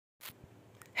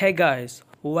Hey guys,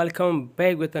 welcome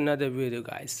back with another video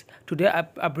guys. Today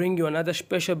I bring you another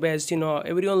special bass.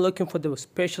 Everyone looking for the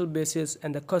special basses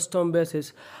and the custom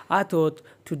basses. I thought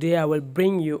today I will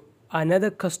bring you another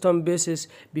custom basses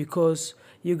because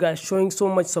you guys showing so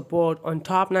much support on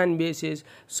top 9 basses.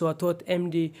 So I thought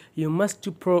MD you must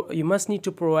need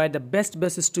to provide the best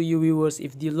basses to you viewers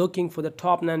if they're looking for the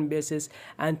top 9 basses.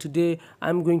 And today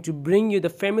I'm going to bring you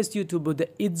the famous YouTuber the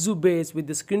iTzu bass with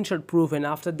the screenshot proof, and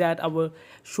after that I will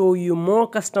show you more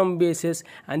custom basses,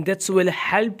 and that will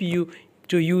help you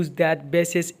to use that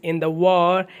basis in the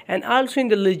war and also in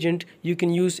the legend. You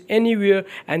can use anywhere,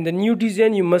 and the new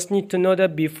design you must need to know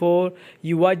that before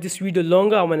you watch this video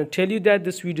longer. I want to tell you that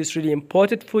this video is really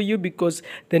important for you because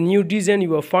the new design you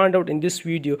will find out in this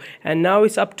video, and now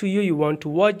it's up to you. You want to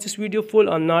watch this video full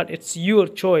or not, it's your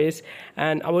choice,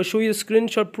 and I will show you the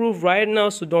screenshot proof right now,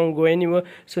 so don't go anywhere.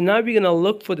 So now we're gonna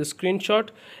look for the screenshot,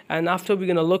 and after we're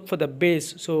gonna look for the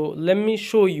bass. So let me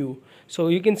show you. So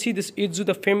you can see this iTzu,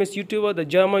 the famous YouTuber, the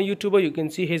German YouTuber. You can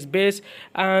see his bass,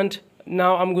 and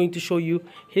now I'm going to show you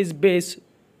his bass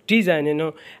design.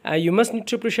 You must need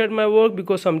to appreciate my work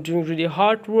because I'm doing really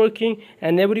hard working,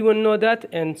 and everyone know that.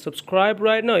 And subscribe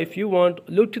right now if you want.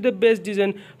 Look to the bass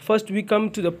design. First we come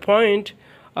to the point.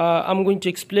 I'm going to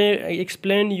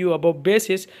explain you about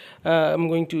basses. I'm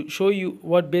going to show you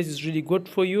what bass is really good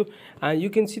for you, and you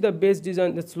can see the bass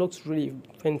design. That looks really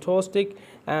fantastic,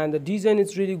 and the design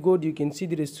is really good. You can see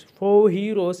there is 4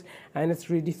 heroes, and it's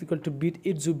really difficult to beat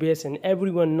iTzu bass, and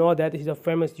everyone know that he's a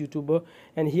famous YouTuber,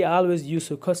 and he always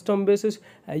uses custom basses.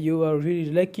 You are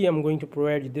really lucky. I'm going to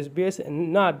provide you this bass,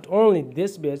 and not only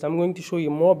this bass, I'm going to show you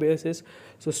more basses,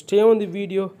 so stay on the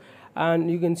video.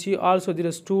 And you can see also there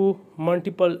is 2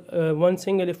 multiple one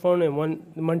single earphone and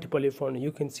 1 multiple earphone,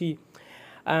 you can see.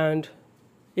 And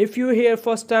if you're here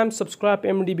first time, subscribe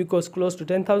MD because close to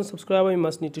 10,000 subscribers. You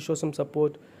must need to show some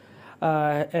support,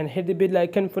 and hit the bell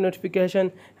icon for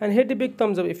notification, and hit the big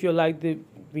thumbs up if you like the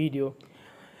video.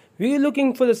 We're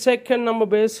looking for the second number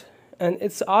bass, and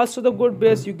it's also the good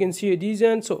bass. You can see a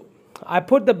design. So I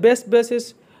put the best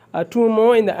basses, 2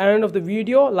 more in the end of the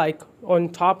video, like on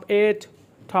top 8,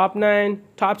 top 9,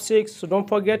 top 6. So don't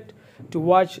forget to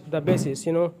watch the basses,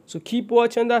 so keep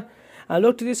watching that. And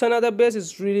look to this another bass.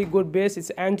 It's really good bass.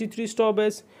 It's anti 3-star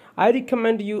bass. I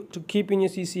recommend you to keep in your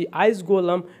CC Ice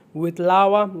Golem with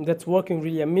lava. That's working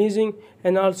really amazing.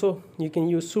 And also you can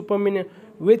use Super Mini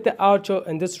with the outro,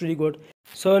 and that's really good.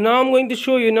 So now I'm going to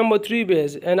show you number 3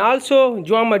 bass, and also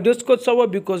join my Discord server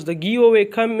because the giveaway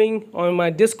coming on my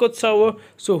Discord server.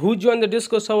 So who joined the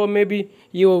Discord server, maybe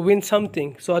you will win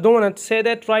something. So I don't want to say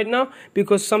that right now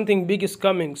because something big is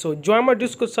coming. So join my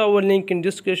Discord server, link in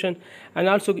description, and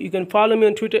also you can follow me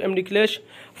on Twitter, MD Clash.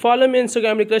 Follow me on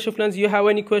Instagram, MD Clash of Clans. You have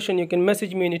any question, you can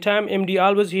message me anytime. MD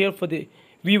always here for the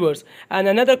viewers. And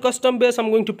another custom bass, I'm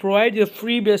going to provide you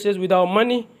free basses without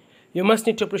money. You must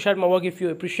need to appreciate my work. If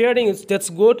you're appreciating it, that's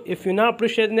good. If you're not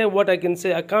appreciating it, what I can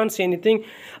say, I can't say anything.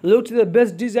 Look to the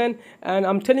best design, and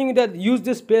I'm telling you that use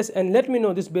this bass and let me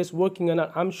know this bass working or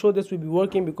not. I'm sure this will be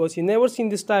working because you never seen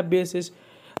this type basses.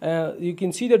 You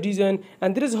can see the design,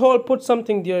 and there is a hole. Put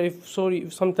something there. If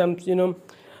sometimes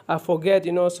I forget.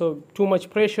 So too much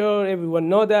pressure. Everyone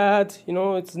know that.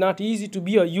 It's not easy to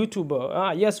be a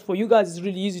YouTuber. Yes, for you guys it's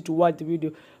really easy to watch the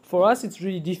video. For us, it's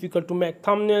really difficult to make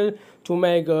thumbnail,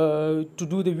 to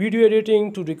do the video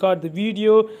editing, to record the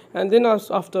video, and then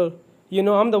after,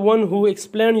 I'm the one who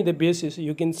explain you the basis.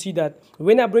 You can see that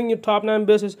when I bring you top 9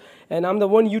 bases, and I'm the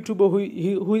one YouTuber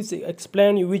who is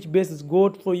explain you which bass is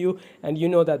good for you, and you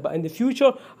know that. But in the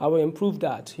future, I will improve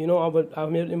that. I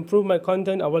will improve my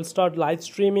content. I will start live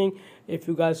streaming if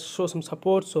you guys show some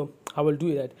support. So I will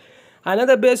do that.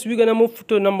 Another bass, we're gonna move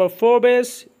to number 4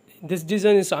 bass. This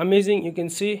design is amazing, you can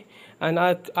see, and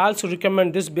I also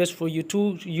recommend this bass for you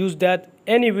to use that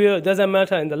anywhere. It doesn't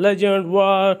matter in the legend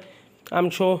war. I'm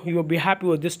sure you will be happy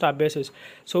with this type basses.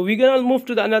 So we're gonna move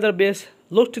to another bass.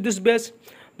 Look to this bass.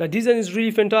 The design is really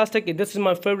fantastic. This is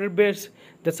my favorite bass.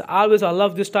 That's always, I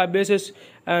love this type basses,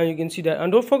 and you can see that.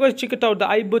 And don't forget to check it out the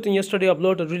I button. Yesterday I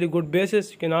uploaded really good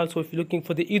basses. You can also, if you're looking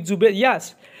for the iTzu bass,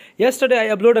 yes,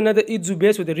 yesterday I uploaded another iTzu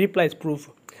bass with the replies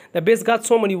proof. The bass got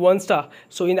so many 1-star.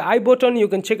 So in the I button you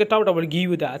can check it out. I will give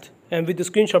you that, and with the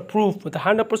screenshot proof, with the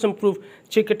 100% proof.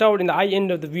 Check it out in the I end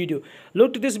of the video.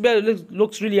 Look to this bass.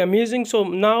 Looks really amazing. So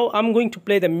now I'm going to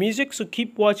play the music, so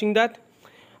keep watching that,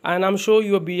 and I'm sure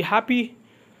you'll be happy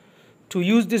to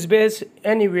use this bass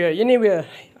anywhere.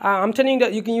 I'm telling you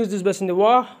that you can use this bass in the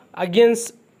war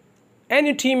against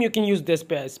any team. You can use this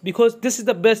bass because this is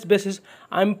the best basses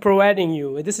I'm providing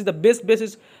you. This is the best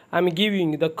basses I'm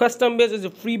giving you. The custom bass is a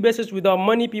free basis without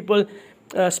money, people.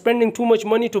 spending too much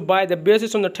money to buy the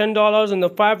bases on the $10 and the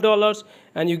 $5,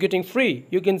 and you're getting free.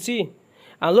 You can see.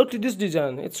 And look at this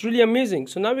design. It's really amazing.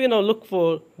 So now we're gonna look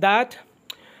for that.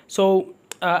 So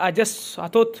I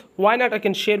thought, why not I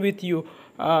can share with you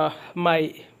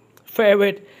my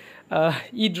favorite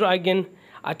E-Dragon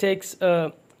attacks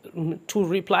to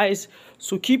replies.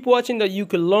 So keep watching that you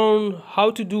can learn how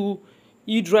to do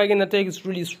E-Dragon attack. Is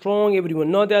really strong,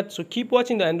 everyone know that. So keep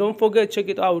watching that, and don't forget, check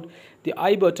it out, the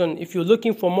I button. If you're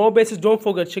looking for more bases, don't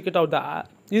forget, check it out, the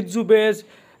iTzu base.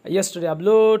 Yesterday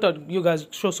upload, you guys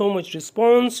show so much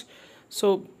response.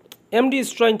 So MD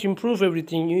is trying to improve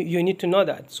everything. You need to know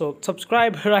that. So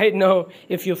subscribe right now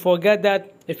if you forget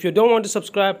that. If you don't want to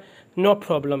subscribe, no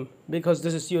problem, because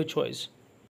this is your choice.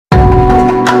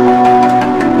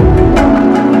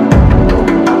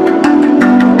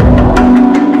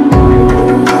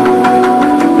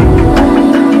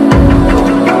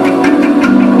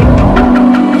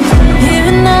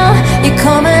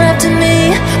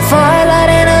 Fire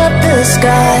lighting up the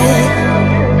sky.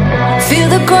 Feel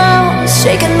the ground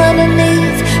shaking underneath.